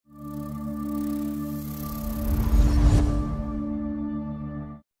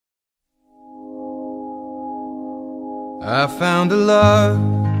I found a love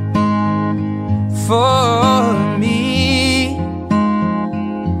for me.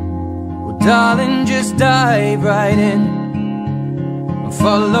 Well, darling, just dive right in and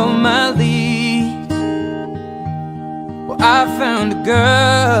follow my lead. Well, I found a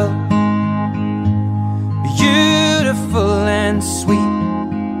girl, beautiful and sweet.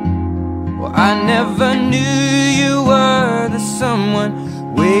 Well, I never knew you were the someone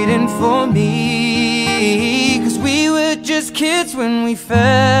waiting for me. 'Cause we were just kids when we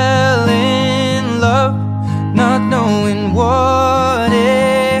fell in love, not knowing what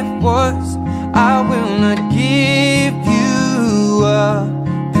it was. I will not give you up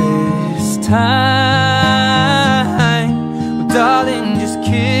this time. Well, darling, just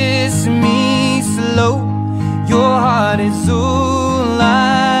kiss me slow. Your heart is all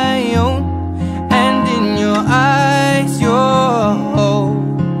I own, and in your eyes you're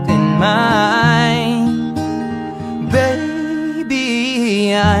holding mine.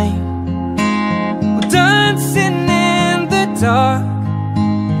 Baby, I'm dancing in the dark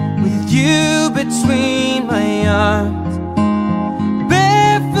with you between my arms,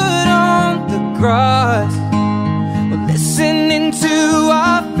 barefoot on the grass. We're listening to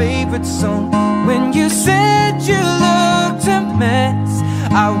our favorite song. When you said you looked a mess,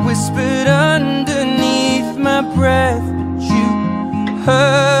 I whispered underneath my breath, but you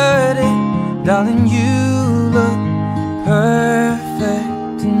heard it. Darling, you look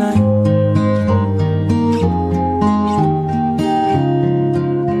perfect tonight.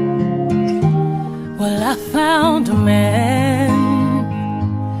 Well, I found a man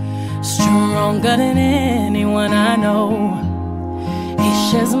stronger than anyone I know. He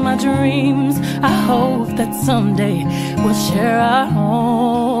shares my dreams. I hope that someday we'll share our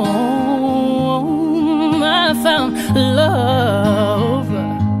home. I found love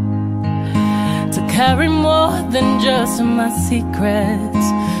to carry more than just my secrets,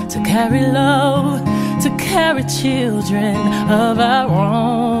 to carry love, to carry children of our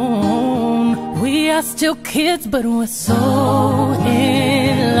own. We are still kids, but we're so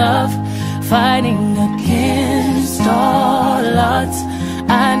in love, fighting against all odds.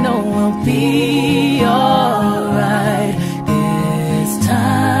 I know we'll be alright this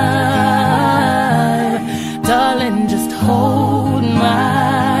time. Darling, just hold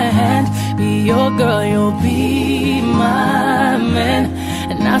my hand. Be your girl, you'll be my man.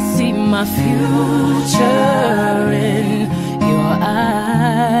 And I see my future in your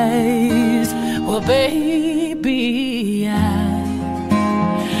eyes. Well, baby, I'm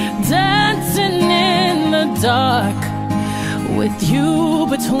dancing in the dark with you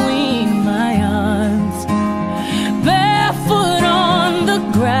between my arms, barefoot on the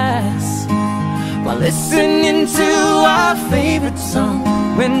grass, while listening to our favorite song.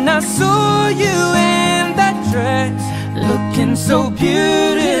 When I saw you in that dress, looking so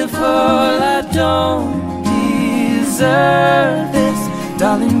beautiful, I don't deserve this.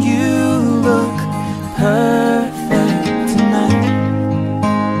 Darling, you look perfect tonight.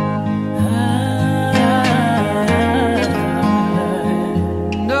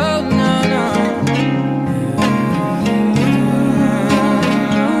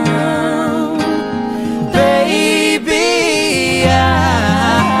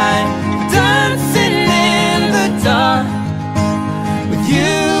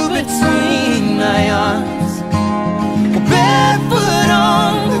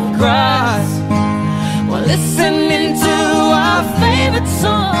 Listening to our favorite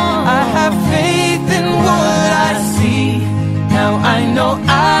song. I have faith in what I see. Now I know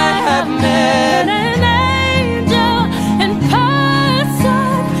I have met an angel in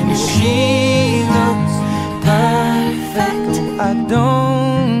person. She looks perfect. I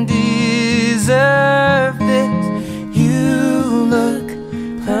don't deserve